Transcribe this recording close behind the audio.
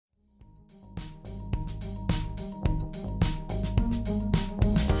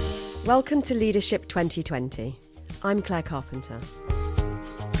Welcome to Leadership 2020. I'm Claire Carpenter.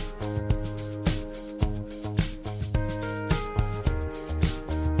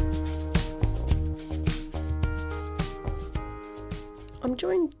 I'm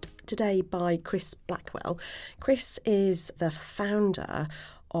joined today by Chris Blackwell. Chris is the founder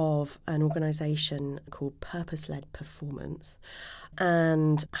of an organisation called Purpose-Led Performance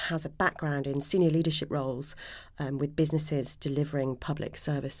and has a background in senior leadership roles with businesses delivering public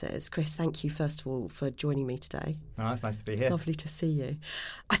services. Chris, thank you first of all for joining me today. Oh, it's nice to be here. Lovely to see you.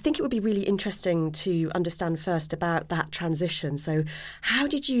 I think it would be really interesting to understand first about that transition. So how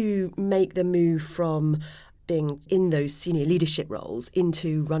did you make the move from being in those senior leadership roles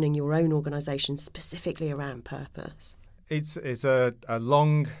into running your own organisation specifically around purpose? It's a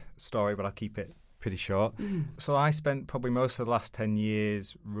long story, but I'll keep it pretty short. So I spent probably most of the last 10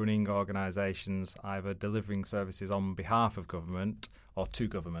 years running organisations, either delivering services on behalf of government or to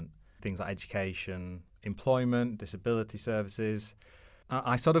government. Things like education, employment, disability services.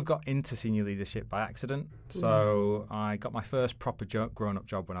 I sort of got into senior leadership by accident. So I got my first proper grown-up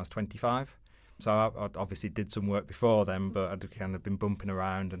job when I was 25. So I obviously did some work before then, but I'd kind of been bumping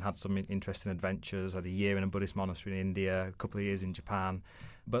around and had some interesting adventures. I had a year in a Buddhist monastery in India, a couple of years in Japan.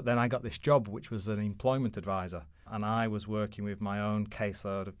 But then I got this job, which was an employment advisor. And I was working with my own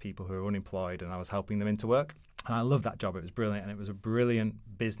caseload of people who were unemployed, and I was helping them into work. And I loved that job. It was brilliant, and it was a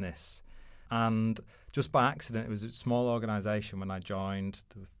brilliant business. And just by accident, it was a small organisation when I joined,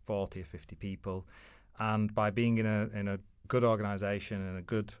 there were 40 or 50 people. And by being in a good organisation and a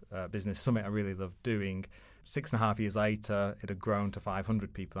good business, something I really loved doing. 6.5 years later, it had grown to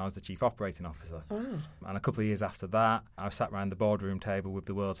 500 people. I was the chief operating officer. Oh. And a couple of years after that, I sat around the boardroom table with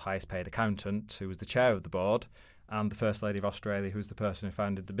the world's highest paid accountant, who was the chair of the board, and the First Lady of Australia, who was the person who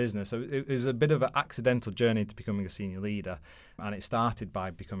founded the business. So it was a bit of an accidental journey to becoming a senior leader. And it started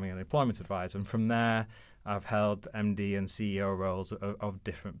by becoming an employment advisor. And from there, I've held MD and CEO roles of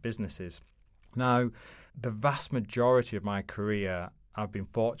different businesses. Now, the vast majority of my career, I've been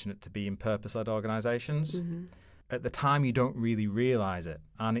fortunate to be in purpose-led organisations. Mm-hmm. At the time, you don't really realise it.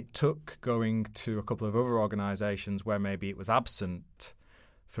 And it took going to a couple of other organisations where maybe it was absent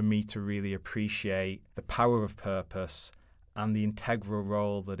for me to really appreciate the power of purpose and the integral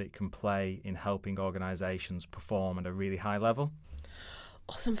role that it can play in helping organisations perform at a really high level.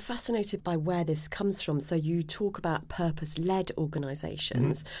 Also, I'm fascinated by where this comes from. So you talk about purpose-led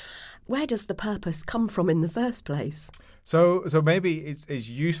organisations. Mm-hmm. Where does the purpose come from in the first place? So maybe it's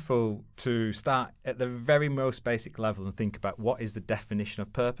useful to start at the very most basic level and think about what is the definition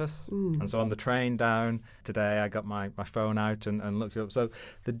of purpose. And so on the train down today, I got my phone out and looked it up. So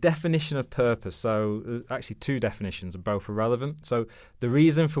the definition of purpose, so actually two definitions, and both are relevant. So the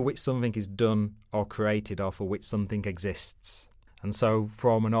reason for which something is done or created or for which something exists. And so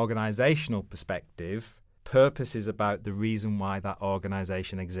from an organisational perspective, purpose is about the reason why that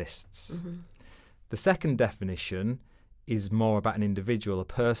organisation exists. Mm-hmm. The second definition is more about an individual, a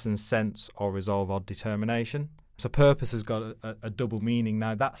person's sense or resolve or determination. So purpose has got a double meaning.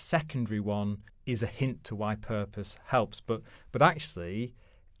 Now, that secondary one is a hint to why purpose helps. But actually,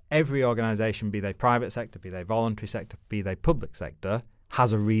 every organisation, be they private sector, be they voluntary sector, be they public sector,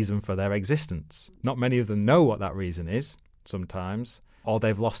 has a reason for their existence. Not many of them know what that reason is sometimes, or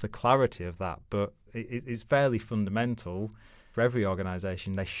they've lost the clarity of that. But it's fairly fundamental for every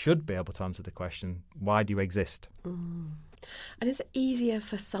organisation. They should be able to answer the question, why do you exist? And is it easier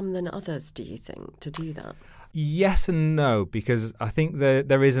for some than others, do you think, to do that? Yes and no, because I think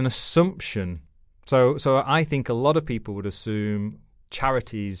there is an assumption. So I think a lot of people would assume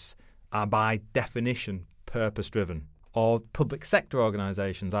charities are by definition purpose-driven, or public sector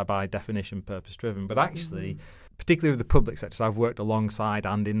organisations are by definition purpose-driven. But actually, particularly with the public sector, so I've worked alongside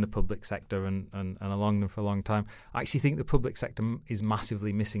and in the public sector and along them for a long time, I actually think the public sector is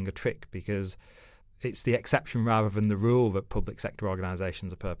massively missing a trick, because it's the exception rather than the rule that public sector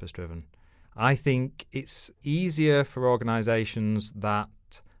organisations are purpose-driven. I think it's easier for organisations that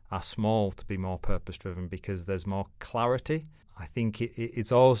are small to be more purpose-driven because there's more clarity. I think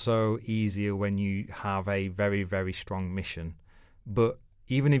it's also easier when you have a very, very strong mission. But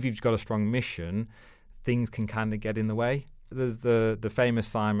even if you've got a strong mission, things can kind of get in the way. There's the famous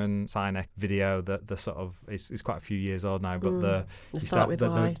Simon Sinek video that the sort of is quite a few years old now, but they start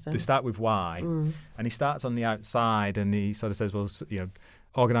with why, and he starts on the outside and he sort of says, well,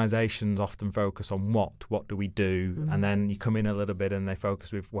 organisations often focus on what do we do, and then you come in a little bit and they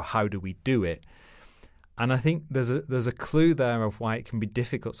focus with, well, how do we do it? And I think there's a clue there of why it can be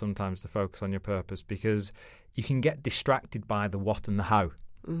difficult sometimes to focus on your purpose, because you can get distracted by the what and the how.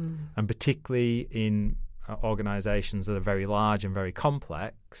 And particularly in organisations that are very large and very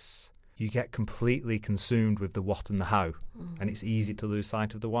complex, you get completely consumed with the what and the how, and it's easy to lose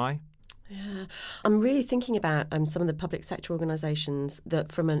sight of the why. Yeah, I'm really thinking about some of the public sector organisations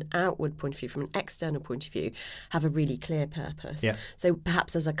that from an outward point of view, from an external point of view, have a really clear purpose. Yeah. So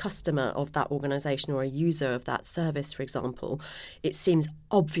perhaps as a customer of that organisation or a user of that service, for example, it seems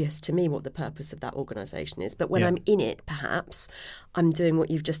obvious to me what the purpose of that organisation is. But when I'm in it, perhaps, I'm doing what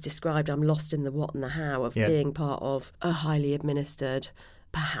you've just described. I'm lost in the what and the how of being part of a highly administered,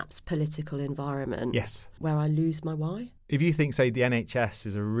 perhaps political environment where I lose my why. If you think, say, the NHS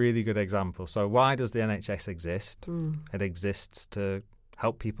is a really good example. So why does the NHS exist? It exists to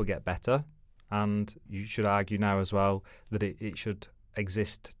help people get better. And you should argue now as well that it should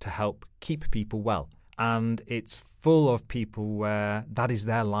exist to help keep people well. And it's full of people where that is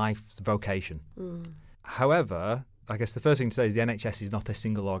their life vocation. However, I guess the first thing to say is the NHS is not a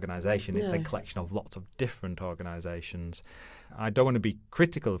single organisation. It's a collection of lots of different organisations. I don't want to be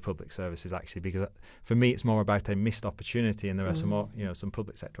critical of public services, actually, because for me it's more about a missed opportunity, and there are some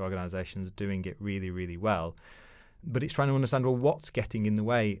public sector organisations doing it really, really well. But it's trying to understand, well, what's getting in the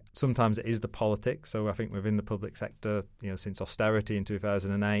way? Sometimes it is the politics. So I think within the public sector, since austerity in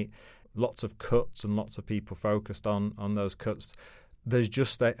 2008, lots of cuts and lots of people focused on those cuts. There's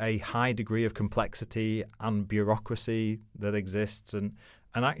just a high degree of complexity and bureaucracy that exists. And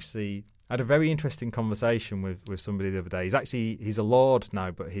actually, I had a very interesting conversation with somebody the other day. He's a lord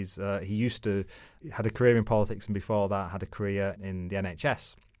now, but he had a career in politics, and before that had a career in the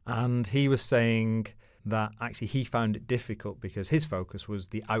NHS. And he was saying that actually he found it difficult because his focus was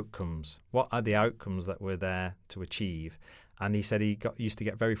the outcomes. What are the outcomes that we're there to achieve? And he said he used to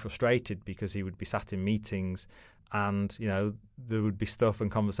get very frustrated because he would be sat in meetings and, there would be stuff and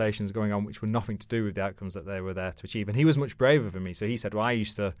conversations going on which were nothing to do with the outcomes that they were there to achieve. And he was much braver than me. So he said, well, I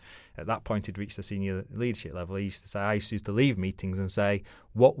used to, at that point he'd reached the senior leadership level, I used to leave meetings and say,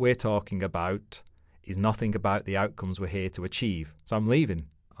 what we're talking about is nothing about the outcomes we're here to achieve. So I'm leaving.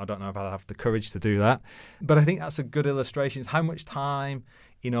 I don't know if I'll have the courage to do that. But I think that's a good illustration. It's how much time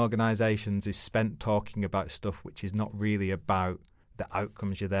in organisations is spent talking about stuff which is not really about the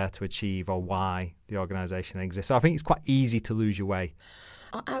outcomes you're there to achieve or why the organisation exists. So I think it's quite easy to lose your way.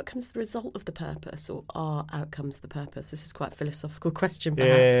 Are outcomes the result of the purpose, or are outcomes the purpose? This is quite a philosophical question,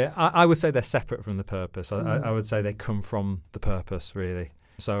 perhaps. Yeah, I would say they're separate from the purpose. I would say they come from the purpose, really.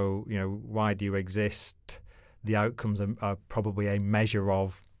 So, why do you exist? The outcomes are probably a measure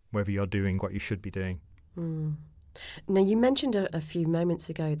of whether you're doing what you should be doing. Now, you mentioned a few moments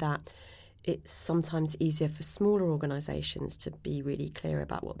ago that it's sometimes easier for smaller organisations to be really clear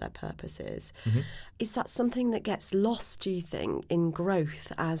about what their purpose is. Is that something that gets lost, do you think, in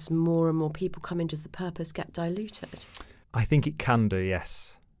growth as more and more people come in? Does the purpose get diluted? I think it can do,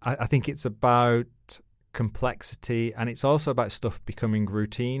 yes. I think it's about complexity, and it's also about stuff becoming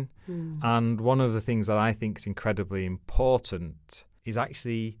routine. And one of the things that I think is incredibly important is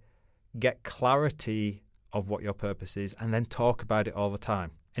actually get clarity of what your purpose is and then talk about it all the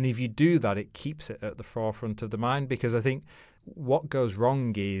time. And if you do that, it keeps it at the forefront of the mind, because I think what goes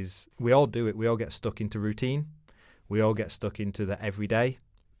wrong is we all do it. We all get stuck into routine. We all get stuck into the everyday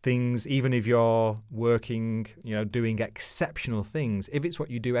things. Even if you're working, doing exceptional things, if it's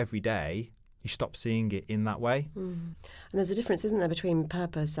what you do every day, you stop seeing it in that way. And there's a difference, isn't there, between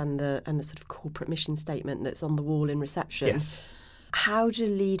purpose and the sort of corporate mission statement that's on the wall in reception? Yes. How do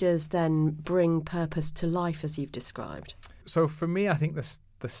leaders then bring purpose to life, as you've described? So for me, I think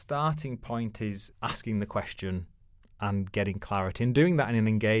the starting point is asking the question and getting clarity, and doing that in an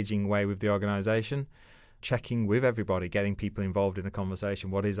engaging way with the organisation, checking with everybody, getting people involved in the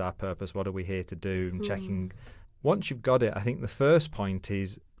conversation. What is our purpose? What are we here to do? And checking. Once you've got it, I think the first point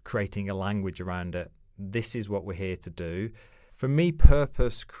is creating a language around it. This is what we're here to do. For me,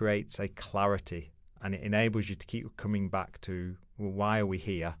 purpose creates a clarity, and it enables you to keep coming back to, well, why are we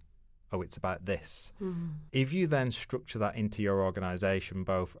here? Oh, it's about this. If you then structure that into your organisation,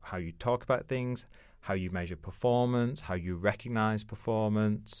 both how you talk about things, how you measure performance, how you recognise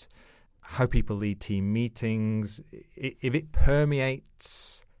performance, how people lead team meetings, if it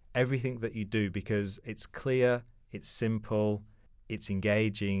permeates everything that you do, because it's clear, it's simple, it's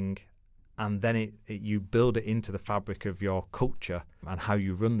engaging, and then you build it into the fabric of your culture and how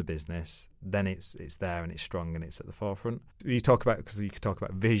you run the business, then it's there and it's strong and it's at the forefront. Because you could talk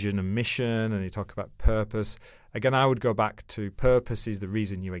about vision and mission, and you talk about purpose. Again, I would go back to purpose is the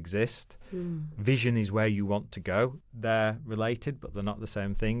reason you exist. Vision is where you want to go. They're related, but they're not the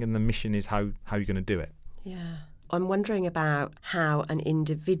same thing. And the mission is how you're going to do it. Yeah. I'm wondering about how an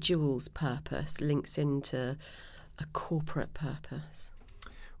individual's purpose links into a corporate purpose.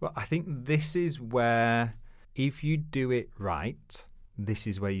 Well, I think this is where, if you do it right, this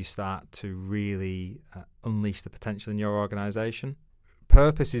is where you start to really unleash the potential in your organisation.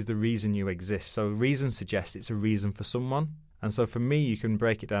 Purpose is the reason you exist. So reason suggests it's a reason for someone. And so for me, you can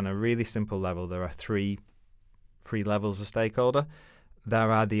break it down a really simple level. There are three levels of stakeholder.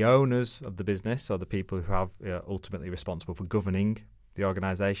 There are the owners of the business, or the people who are ultimately responsible for governing the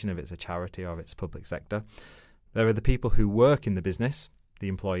organisation, if it's a charity or if it's public sector. There are the people who work in the business, the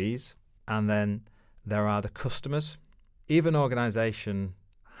employees, and then there are the customers. If an organisation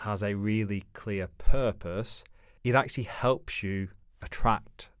has a really clear purpose, it actually helps you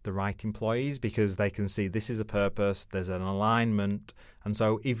attract the right employees because they can see this is a purpose, there's an alignment. And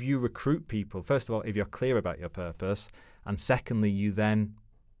so if you recruit people, first of all, if you're clear about your purpose, and secondly, you then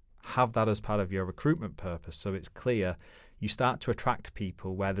have that as part of your recruitment purpose, so it's clear, you start to attract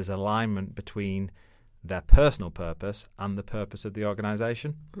people where there's alignment between their personal purpose and the purpose of the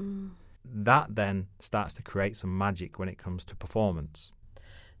organisation. That then starts to create some magic when it comes to performance.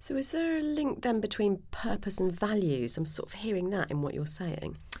 So is there a link then between purpose and values? I'm sort of hearing that in what you're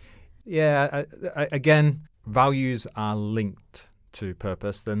saying. Yeah, again, values are linked to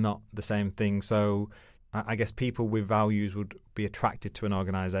purpose. They're not the same thing. So I guess people with values would be attracted to an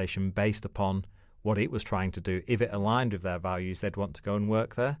organisation based upon what it was trying to do. If it aligned with their values, they'd want to go and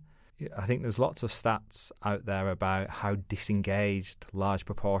work there. I think there's lots of stats out there about how disengaged large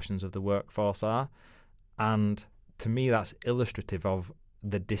proportions of the workforce are. And to me, that's illustrative of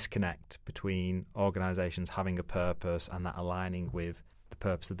the disconnect between organisations having a purpose and that aligning with the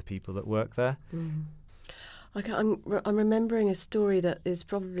purpose of the people that work there. I'm remembering a story that is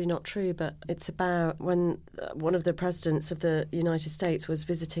probably not true, but it's about when one of the presidents of the United States was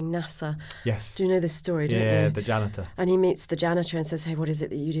visiting NASA. Yes. Do you know this story, don't you? Yeah, the janitor. And he meets the janitor and says, hey, what is it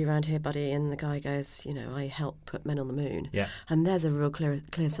that you do around here, buddy? And the guy goes, I help put men on the moon. Yeah. And there's a real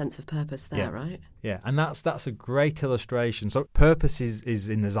clear sense of purpose there, right? Yeah, and that's a great illustration. So purpose is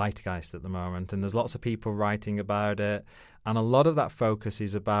in the zeitgeist at the moment, and there's lots of people writing about it. And a lot of that focus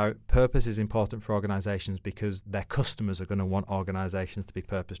is about purpose is important for organisations because their customers are going to want organisations to be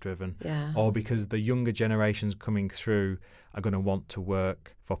purpose-driven, or because the younger generations coming through are going to want to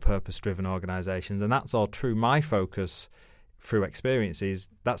work for purpose-driven organisations. And that's all true. My focus through experiences,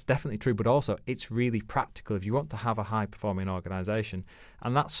 that's definitely true, but also it's really practical if you want to have a high-performing organisation.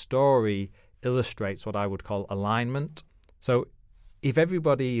 And that story illustrates what I would call alignment. So if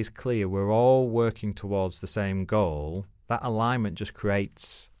everybody is clear, we're all working towards the same goal, that alignment just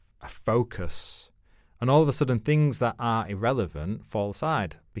creates a focus. And all of a sudden, things that are irrelevant fall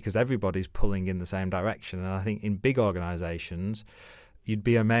aside because everybody's pulling in the same direction. And I think in big organisations, you'd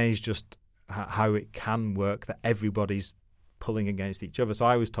be amazed just how it can work that everybody's pulling against each other. So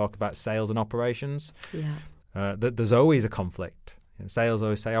I always talk about sales and operations. There's always a conflict. Sales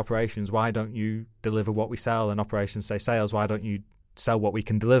always say, operations, why don't you deliver what we sell? And operations say, sales, why don't you sell what we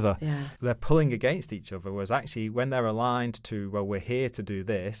can deliver? They're pulling against each other, whereas actually when they're aligned to, well, we're here to do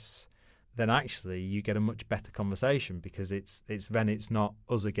this, then actually you get a much better conversation because it's not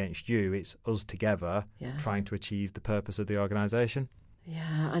us against you, it's us together trying to achieve the purpose of the organisation.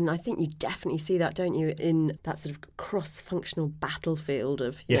 Yeah, and I think you definitely see that, don't you, in that sort of cross-functional battlefield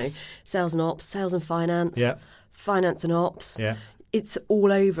of sales and ops, sales and finance, finance and ops. It's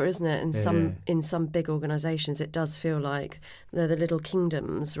all over, isn't it? In some big organisations, it does feel like they're the little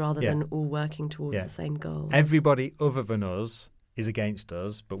kingdoms rather than all working towards the same goal. Everybody other than us is against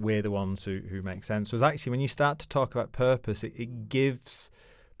us, but we're the ones who make sense. Was actually when you start to talk about purpose, it gives,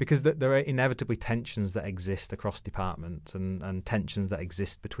 because there are inevitably tensions that exist across departments and tensions that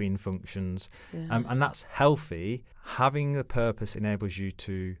exist between functions, and that's healthy. Having the purpose enables you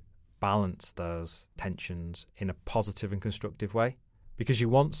to balance those tensions in a positive and constructive way, because you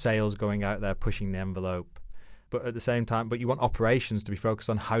want sales going out there pushing the envelope, but at the same time, you want operations to be focused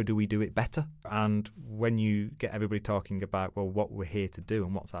on how do we do it better. And when you get everybody talking about, well, what we're here to do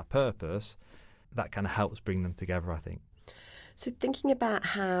and what's our purpose, that kind of helps bring them together, I think. So thinking about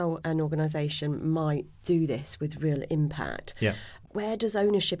how an organisation might do this with real impact, where does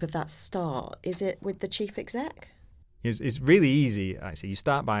ownership of that start? Is it with the chief exec? It's really easy, actually. You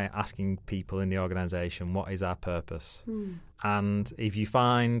start by asking people in the organisation, what is our purpose? And if you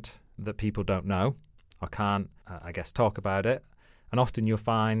find that people don't know or can't, talk about it, and often you'll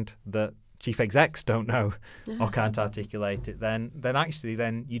find that chief execs don't know or can't articulate it, then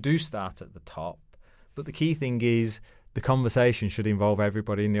you do start at the top. But the key thing is the conversation should involve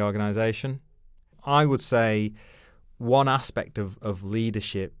everybody in the organisation. I would say one aspect of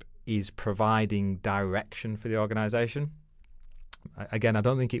leadership is providing direction for the organisation. Again, I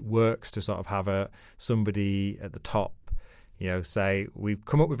don't think it works to sort of have somebody at the top, say we've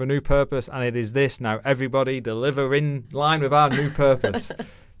come up with a new purpose and it is this. Now everybody deliver in line with our new purpose.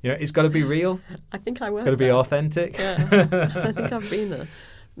 It's got to be real. I think I will. It's got to be authentic. Yeah, I think I've been there.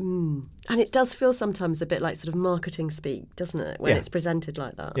 And it does feel sometimes a bit like sort of marketing speak, doesn't it, when it's presented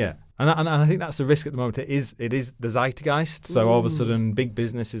like that? Yeah, and I think that's the risk at the moment. It is the zeitgeist. So all of a sudden, big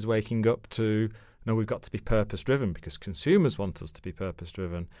business is waking up to, we've got to be purpose-driven because consumers want us to be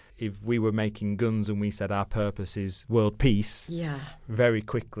purpose-driven. If we were making guns and we said our purpose is world peace, very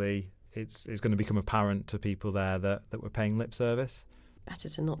quickly it's going to become apparent to people there that we're paying lip service. Better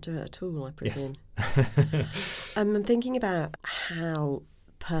to not do it at all, I presume. Yes. I'm thinking about how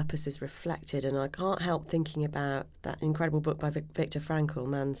purpose is reflected, and I can't help thinking about that incredible book by Viktor Frankl,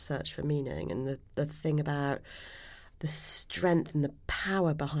 Man's Search for Meaning, and the thing about the strength and the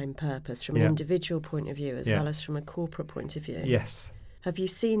power behind purpose from an individual point of view as well as from a corporate point of view. Yes. Have you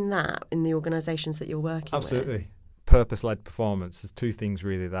seen that in the organisations that you're working with? Absolutely. Purpose-led performance. There's two things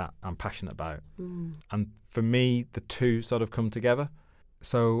really that I'm passionate about. And for me, the two sort of come together.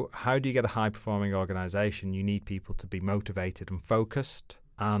 So how do you get a high-performing organisation? You need people to be motivated and focused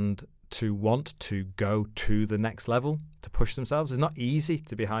and to want to go to the next level, to push themselves. It's not easy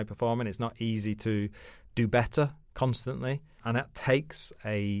to be high-performing. It's not easy to do better constantly. And that takes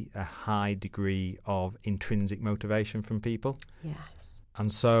a high degree of intrinsic motivation from people. Yes. And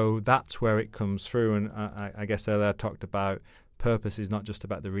so that's where it comes through. And I guess earlier I talked about purpose is not just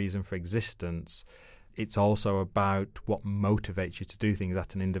about the reason for existence. It's also about what motivates you to do things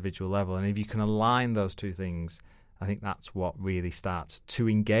at an individual level. And if you can align those two things, I think that's what really starts to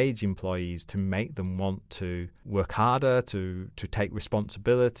engage employees, to make them want to work harder, to take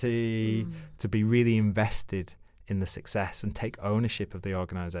responsibility, to be really invested in the success and take ownership of the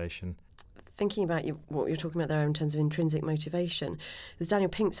organisation. Thinking about what you're talking about there in terms of intrinsic motivation, as Daniel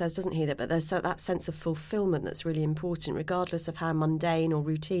Pink says, doesn't he, that there's that sense of fulfilment that's really important, regardless of how mundane or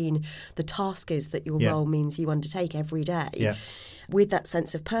routine the task is that your role means you undertake every day. Yeah. With that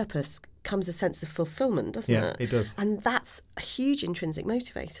sense of purpose comes a sense of fulfilment, doesn't it? Yeah, it does. And that's a huge intrinsic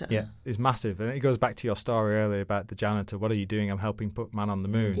motivator. Yeah, it's massive. And it goes back to your story earlier about the janitor. What are you doing? I'm helping put man on the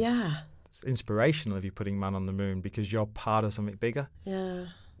moon. Yeah. It's inspirational if you're putting man on the moon because you're part of something bigger. Yeah.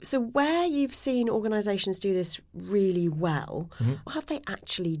 So where you've seen organisations do this really well, what have they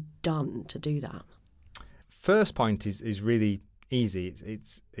actually done to do that? First point is really easy.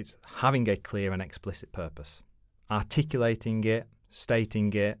 It's having a clear and explicit purpose, articulating it,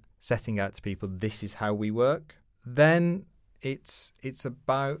 stating it, setting out to people, this is how we work. Then it's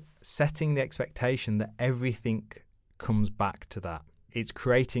about setting the expectation that everything comes back to that. It's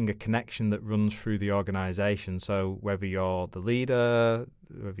creating a connection that runs through the organisation. So whether you're the leader,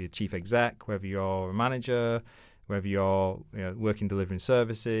 whether you're chief exec, whether you're a manager, whether you're working delivering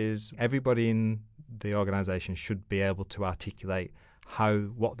services, everybody in the organisation should be able to articulate how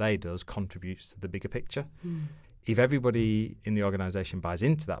what they does contributes to the bigger picture. If everybody in the organisation buys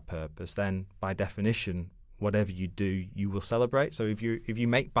into that purpose, then by definition, whatever you do, you will celebrate. So if you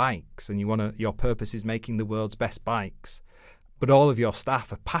make bikes and your purpose is making the world's best bikes, but all of your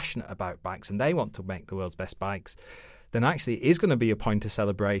staff are passionate about bikes and they want to make the world's best bikes, then actually it is going to be a point of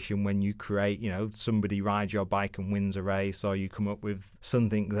celebration when you create, somebody rides your bike and wins a race, or you come up with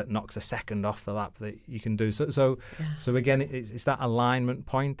something that knocks a second off the lap that you can do. So again, it's that alignment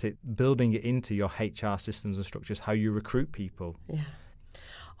point, building it into your HR systems and structures, how you recruit people. Yeah.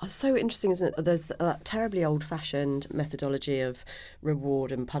 It's so interesting, isn't it? There's a terribly old-fashioned methodology of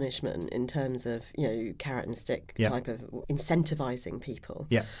reward and punishment in terms of, carrot and stick type of incentivising people.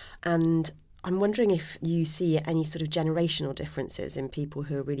 Yeah. And I'm wondering if you see any sort of generational differences in people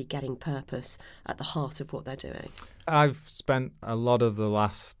who are really getting purpose at the heart of what they're doing. I've spent a lot of the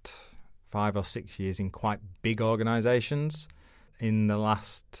last 5 or 6 years in quite big organisations. In the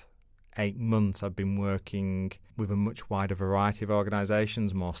last 8 months, I've been working with a much wider variety of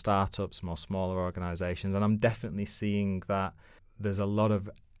organisations, more startups, more smaller organisations, and I'm definitely seeing that there's a lot of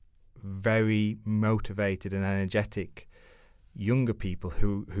very motivated and energetic younger people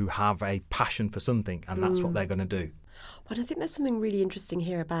who have a passion for something, and that's what they're going to do. But I think there's something really interesting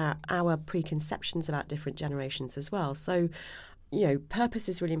here about our preconceptions about different generations as well. So, purpose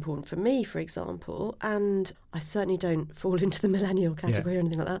is really important for me, for example, and I certainly don't fall into the millennial category or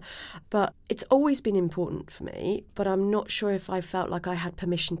anything like that. But it's always been important for me, but I'm not sure if I felt like I had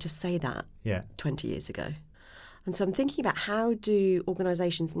permission to say that 20 years ago. And so I'm thinking about how do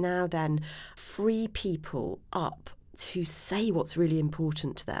organisations now then free people up to say what's really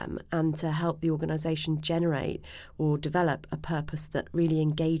important to them and to help the organisation generate or develop a purpose that really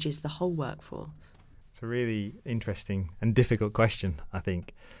engages the whole workforce? It's a really interesting and difficult question, I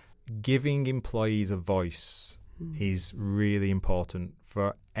think. Giving employees a voice is really important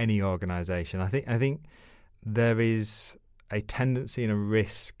for any organisation. I think there is a tendency and a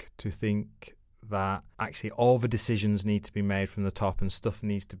risk to think that actually all the decisions need to be made from the top and stuff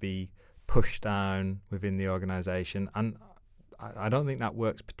needs to be pushed down within the organisation. And I don't think that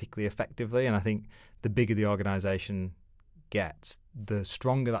works particularly effectively. And I think the bigger the organisation gets, the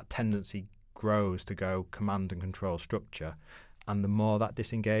stronger that tendency grows to go command and control structure, and the more that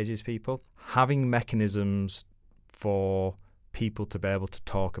disengages people. Having mechanisms for people to be able to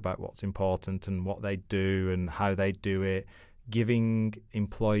talk about what's important and what they do and how they do it, giving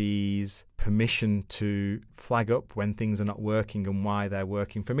employees permission to flag up when things are not working and why they're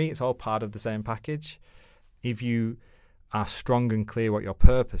working. For me, it's all part of the same package. If you are strong and clear what your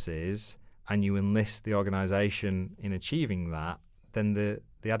purpose is and you enlist the organisation in achieving that, then the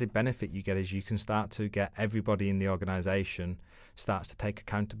added benefit you get is you can start to get everybody in the organisation starts to take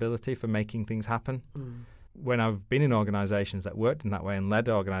accountability for making things happen. When I've been in organisations that worked in that way and led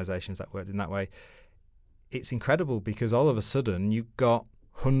organisations that worked in that way, it's incredible because all of a sudden you've got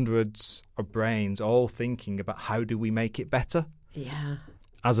hundreds of brains all thinking about how do we make it better? Yeah.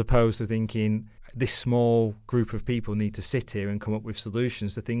 As opposed to thinking this small group of people need to sit here and come up with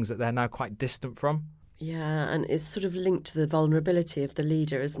solutions to things that they're now quite distant from. Yeah, and it's sort of linked to the vulnerability of the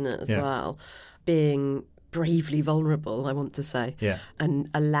leader, isn't it, as well? Being bravely vulnerable, I want to say, and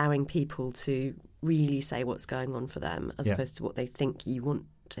allowing people to really say what's going on for them as opposed to what they think you want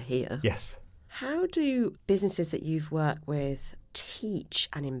to hear. Yes. How do businesses that you've worked with teach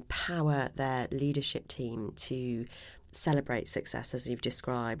and empower their leadership team to celebrate success, as you've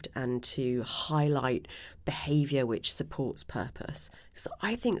described, and to highlight behaviour which supports purpose? Because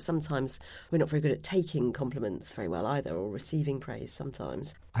I think sometimes we're not very good at taking compliments very well either, or receiving praise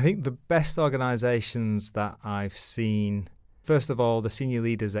sometimes. I think the best organisations that I've seen, first of all, the senior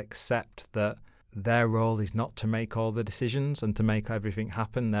leaders accept that their role is not to make all the decisions and to make everything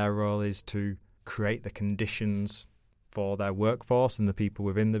happen. Their role is to create the conditions for their workforce and the people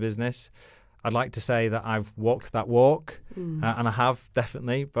within the business. I'd like to say that I've walked that walk, and I have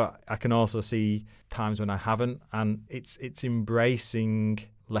definitely, but I can also see times when I haven't. And it's embracing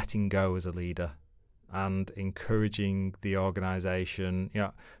letting go as a leader and encouraging the organisation. You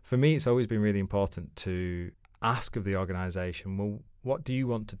know, for me, it's always been really important to ask of the organisation, well, what do you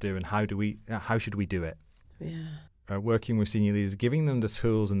want to do and how should we do it? Yeah. Working with senior leaders, giving them the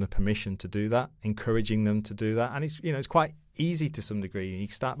tools and the permission to do that, encouraging them to do that. And it's quite easy to some degree. You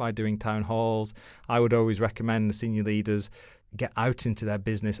can start by doing town halls. I would always recommend the senior leaders get out into their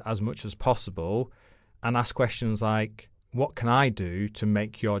business as much as possible and ask questions like, what can I do to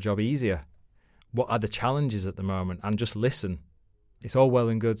make your job easier? What are the challenges at the moment? And just listen. It's all well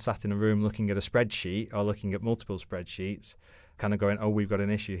and good sat in a room looking at a spreadsheet or looking at multiple spreadsheets, kind of going, oh, we've got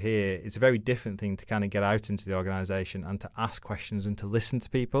an issue here. It's a very different thing to kind of get out into the organisation and to ask questions and to listen to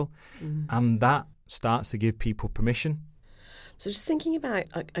people. And that starts to give people permission. So just thinking about,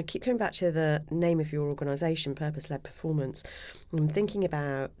 I keep coming back to the name of your organisation, Purpose-Led Performance. I'm thinking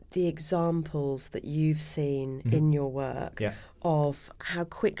about the examples that you've seen in your work of how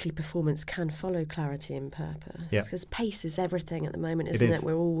quickly performance can follow clarity and purpose. Because pace is everything at the moment, isn't it?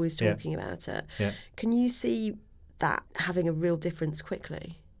 We're always talking about it. Can you see that having a real difference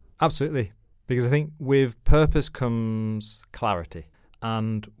quickly? Absolutely. Because I think with purpose comes clarity.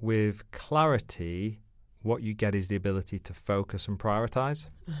 And with clarity, what you get is the ability to focus and prioritise.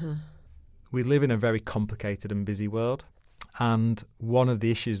 We live in a very complicated and busy world. And one of the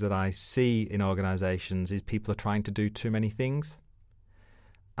issues that I see in organisations is people are trying to do too many things.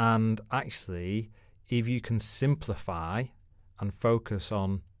 And actually, if you can simplify and focus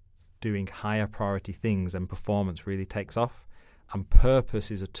on doing higher priority things, then performance really takes off. And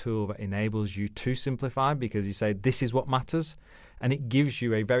purpose is a tool that enables you to simplify because you say, this is what matters. And it gives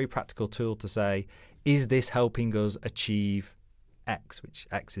you a very practical tool to say, is this helping us achieve X, which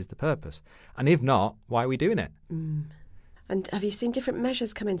X is the purpose? And if not, why are we doing it? And have you seen different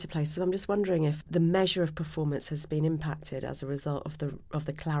measures come into place? So I'm just wondering if the measure of performance has been impacted as a result of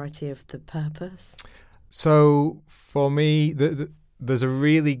the clarity of the purpose. So for me, there's a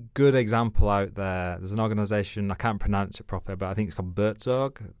really good example out there. There's an organisation, I can't pronounce it properly, but I think it's called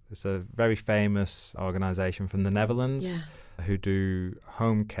Buurtzorg. It's a very famous organisation from the Netherlands who do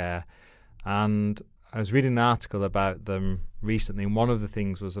home care. And I was reading an article about them recently, and one of the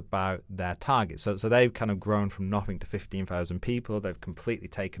things was about their targets. So they've kind of grown from nothing to 15,000 people. They've completely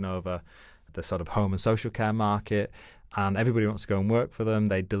taken over the sort of home and social care market, and everybody wants to go and work for them.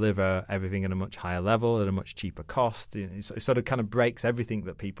 They deliver everything at a much higher level, at a much cheaper cost. It sort of kind of breaks everything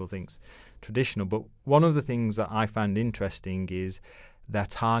that people think's traditional. But one of the things that I found interesting is their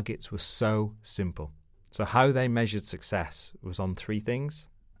targets were so simple. So how they measured success was on 3 things,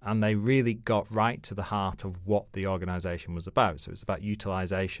 and they really got right to the heart of what the organisation was about. So it's about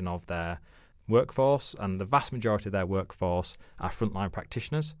utilisation of their workforce, and the vast majority of their workforce are frontline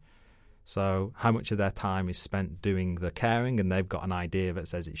practitioners. So how much of their time is spent doing the caring, and they've got an idea that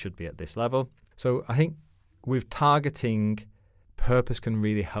says it should be at this level. So I think with targeting, purpose can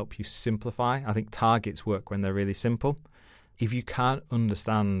really help you simplify. I think targets work when they're really simple. If you can't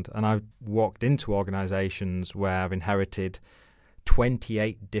understand, and I've walked into organisations where I've inherited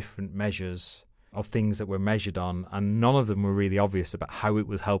 28 different measures of things that were measured on, and none of them were really obvious about how it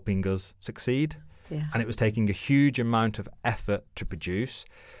was helping us succeed. Yeah. And it was taking a huge amount of effort to produce,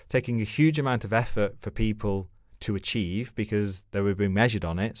 taking a huge amount of effort for people to achieve because they were being measured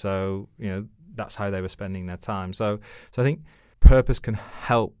on it. So, that's how they were spending their time. So I think purpose can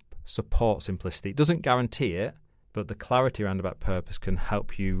help support simplicity. It doesn't guarantee it, but the clarity around about purpose can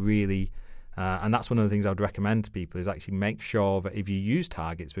help you really, and that's one of the things I would recommend to people, is actually make sure that if you use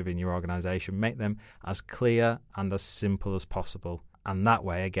targets within your organisation, make them as clear and as simple as possible. And that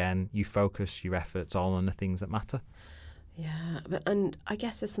way, again, you focus your efforts all on the things that matter. Yeah, and I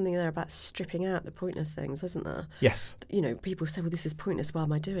guess there's something there about stripping out the pointless things, isn't there? Yes. People say, well, this is pointless, why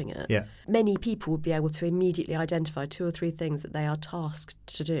am I doing it? Yeah. Many people would be able to immediately identify 2 or 3 things that they are tasked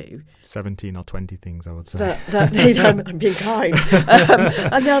to do. 17 or 20 things, I would say. That they don't, I'm being kind.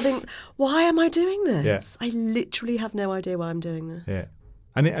 And they'll think, why am I doing this? Yeah. I literally have no idea why I'm doing this. Yeah.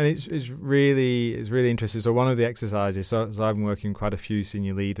 And it's really interesting. So one of the exercises, so I've been working with quite a few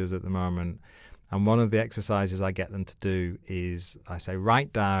senior leaders at the moment, and one of the exercises I get them to do is I say,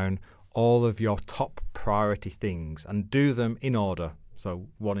 write down all of your top priority things and do them in order. So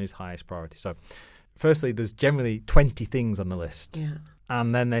 1 is highest priority. So firstly, there's generally 20 things on the list. Yeah.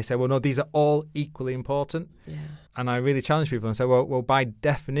 And then they say, well, no, these are all equally important. Yeah. And I really challenge people and say, well, by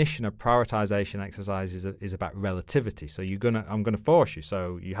definition, a prioritization exercise is about relativity. So I'm going to force you.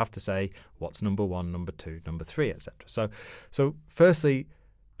 So you have to say what's number 1, number 2, number 3, etc. So firstly,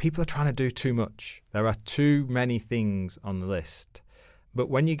 people are trying to do too much. There are too many things on the list. But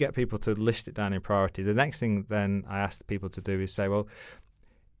when you get people to list it down in priority, the next thing then I ask the people to do is say, well,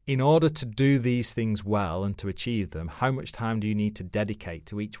 in order to do these things well and to achieve them, how much time do you need to dedicate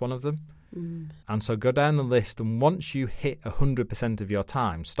to each one of them? And so go down the list, and once you hit 100% of your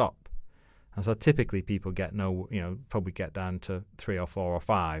time, stop. And so typically people probably get down to 3 or 4 or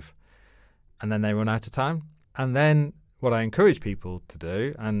 5, and then they run out of time. And then what I encourage people to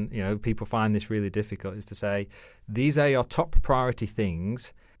do, and people find this really difficult, is to say, these are your top priority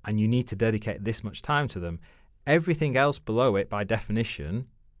things, and you need to dedicate this much time to them. Everything else below it, by definition,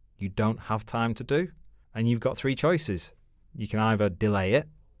 you don't have time to do. And you've got 3 choices. You can either delay it,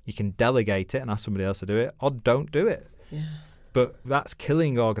 you can delegate it and ask somebody else to do it, or don't do it. Yeah. But that's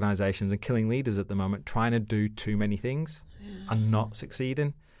killing organisations and killing leaders at the moment, trying to do too many things and not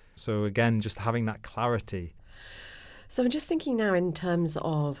succeeding. So again, just having that clarity. So I'm just thinking now in terms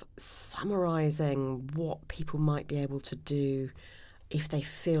of summarising what people might be able to do if they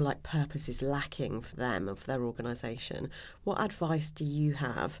feel like purpose is lacking for them and for their organisation. What advice do you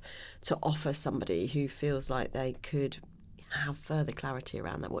have to offer somebody who feels like they could have further clarity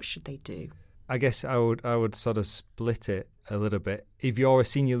around that? What should they do? I guess I would sort of split it a little bit. If you're a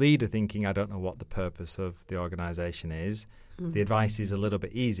senior leader thinking, I don't know what the purpose of the organisation is, the advice is a little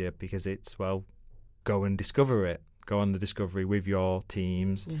bit easier, because it's, well, go and discover it. Go on the discovery with your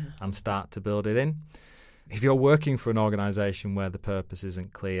teams and start to build it in. If you're working for an organisation where the purpose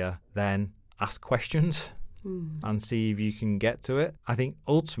isn't clear, then ask questions and see if you can get to it. I think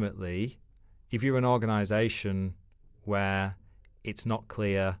ultimately, if you're an organisation where it's not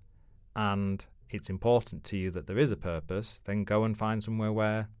clear and it's important to you that there is a purpose, then go and find somewhere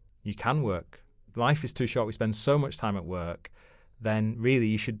where you can work. Life is too short. We spend so much time at work. Then really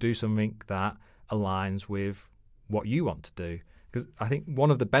you should do something that aligns with what you want to do. Because I think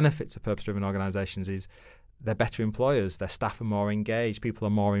one of the benefits of purpose-driven organisations is they're better employers, their staff are more engaged, people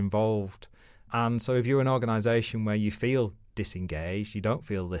are more involved. And so if you're an organisation where you feel disengaged, you don't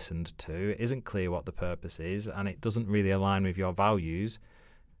feel listened to, it isn't clear what the purpose is, and it doesn't really align with your values,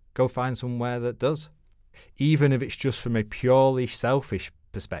 go find somewhere that does. Even if it's just from a purely selfish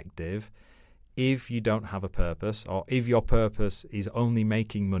perspective, if you don't have a purpose, or if your purpose is only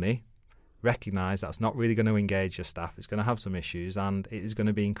making money, recognise that's not really going to engage your staff. It's going to have some issues, and it is going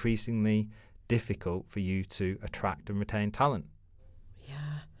to be increasingly difficult for you to attract and retain talent. Yeah.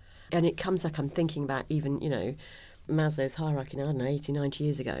 And it comes like I'm thinking about even, Maslow's hierarchy, I don't know, 80, 90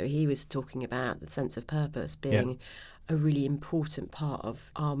 years ago, he was talking about the sense of purpose being a really important part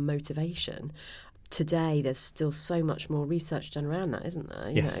of our motivation. today there's still so much more research done around that, isn't there?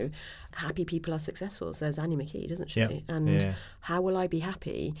 You know, happy people are successful, says Annie McKee, doesn't she? Yep. And how will I be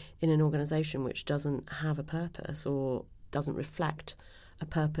happy in an organisation which doesn't have a purpose or doesn't reflect a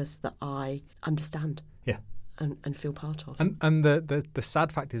purpose that I understand? Yeah. And feel part of. And the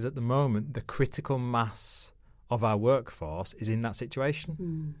sad fact is, at the moment, the critical mass of our workforce is in that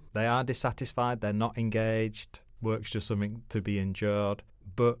situation. They are dissatisfied, they're not engaged, work's just something to be endured.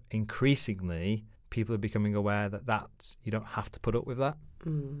 But increasingly, people are becoming aware that you don't have to put up with that.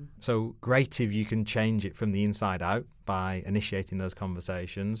 So great if you can change it from the inside out by initiating those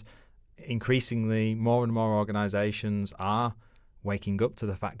conversations. Increasingly, more and more organisations are waking up to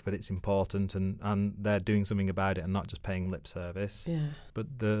the fact that it's important and they're doing something about it and not just paying lip service. Yeah.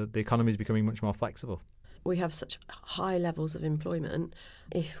 But the economy is becoming much more flexible. We have such high levels of employment.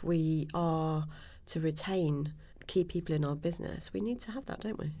 If we are to retain key people in our business, we need to have that,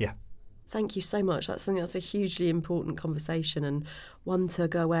 don't we? Yeah. Thank you so much. That's a hugely important conversation and one to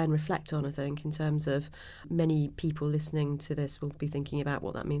go away and reflect on, I think, in terms of many people listening to this will be thinking about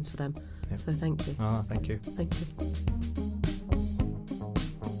what that means for them. Yep. So thank you. Oh, thank you. Thank you.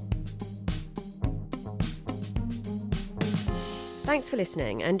 Thanks for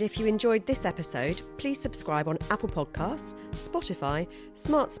listening, and if you enjoyed this episode, please subscribe on Apple Podcasts, Spotify,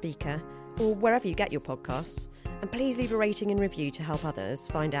 Smart Speaker, or wherever you get your podcasts, and please leave a rating and review to help others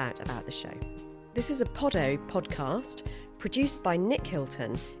find out about the show. This is a Podo podcast produced by Nick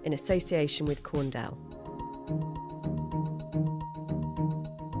Hilton in association with Corndell.